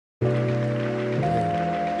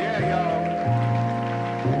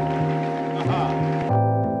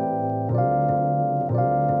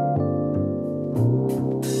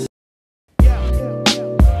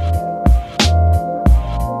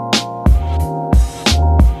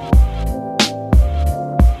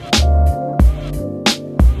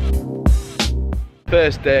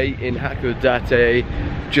First day in Hadokate,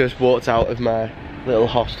 just walked out of my little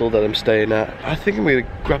hostel that I'm staying at. I think I'm gonna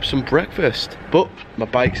grab some breakfast, but my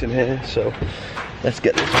bike's in here, so let's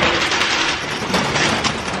get this.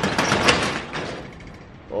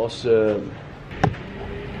 Awesome.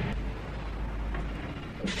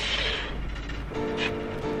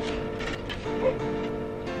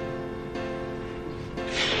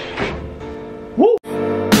 Woo!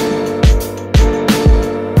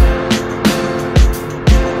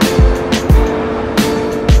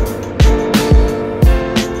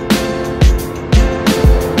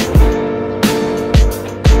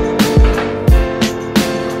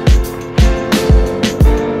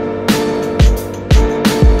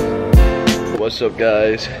 What's up,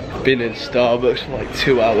 guys? Been in Starbucks for like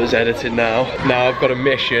 2 hours editing now. Now I've got a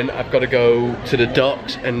mission. I've got to go to the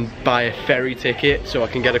docks and buy a ferry ticket so I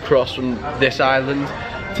can get across from this island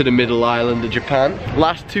to the middle island of Japan.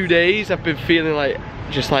 Last 2 days I've been feeling like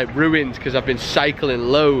just like ruined because I've been cycling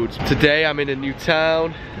loads. Today I'm in a new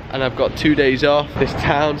town and I've got 2 days off. This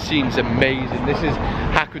town seems amazing. This is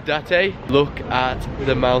Hadokate. Look at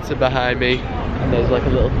the mountain behind me and there's like a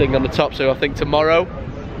little thing on the top, so I think tomorrow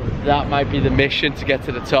that might be the mission, to get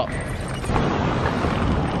to the top.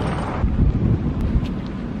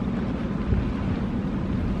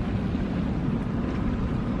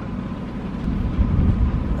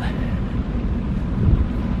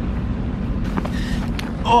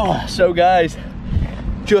 Oh, so guys,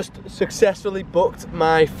 just successfully booked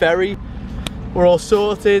my ferry. We're all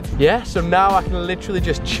sorted. Yeah, so now I can literally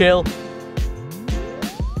just chill.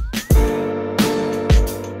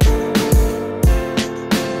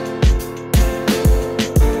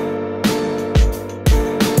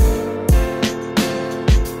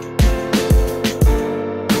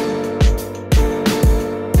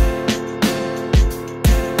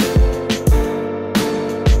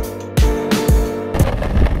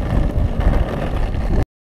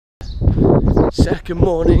 Second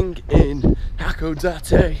morning in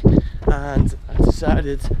Hadokate, and I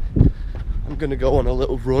decided I'm gonna go on a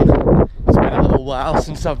little run. It's been a little while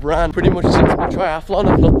since I've ran. Pretty much since my triathlon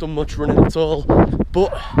I've not done much running at all,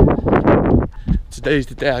 but today's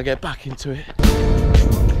the day I get back into it.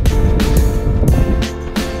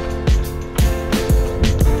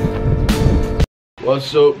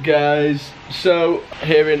 What's up, guys? So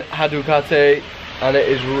here in Hadokate, and it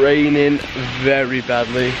is raining very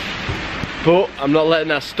badly. But I'm not letting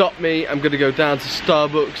that stop me. I'm gonna go down to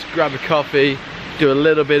Starbucks, grab a coffee, do a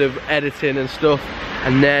little bit of editing and stuff,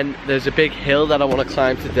 and then there's a big hill that I want to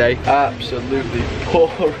climb today. Absolutely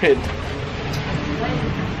pouring.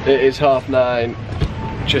 It is 9:30,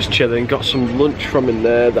 just chilling. Got some lunch from in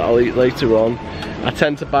there that I'll eat later on. I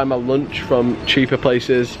tend to buy my lunch from cheaper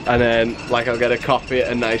places, and then like I'll get a coffee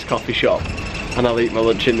at a nice coffee shop, and I'll eat my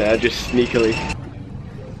lunch in there just sneakily.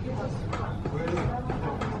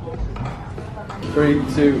 3,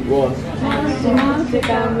 2, 1.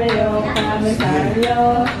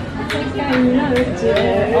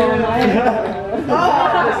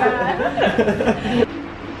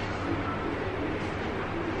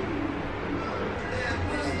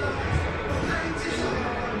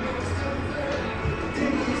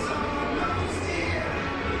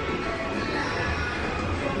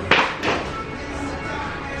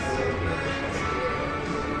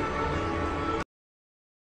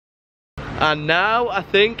 And now I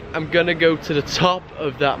think I'm gonna go to the top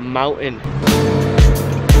of that mountain.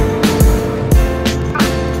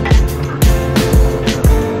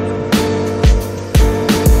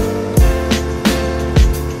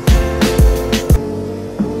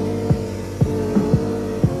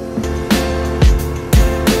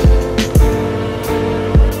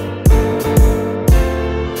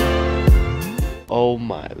 Oh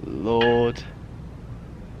my Lord.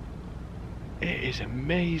 It is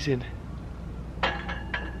amazing.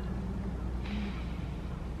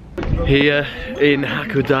 Here in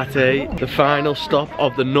Hadokate, the final stop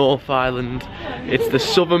of the North Island. It's the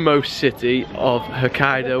southernmost city of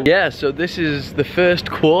Hokkaido. Yeah, so this is the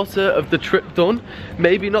first quarter of the trip done.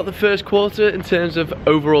 Maybe not the first quarter in terms of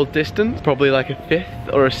overall distance, probably like a 5th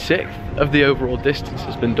or a 6th of the overall distance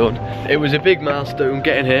has been done. It was a big milestone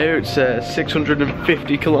getting here. It's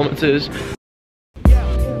 650 kilometers.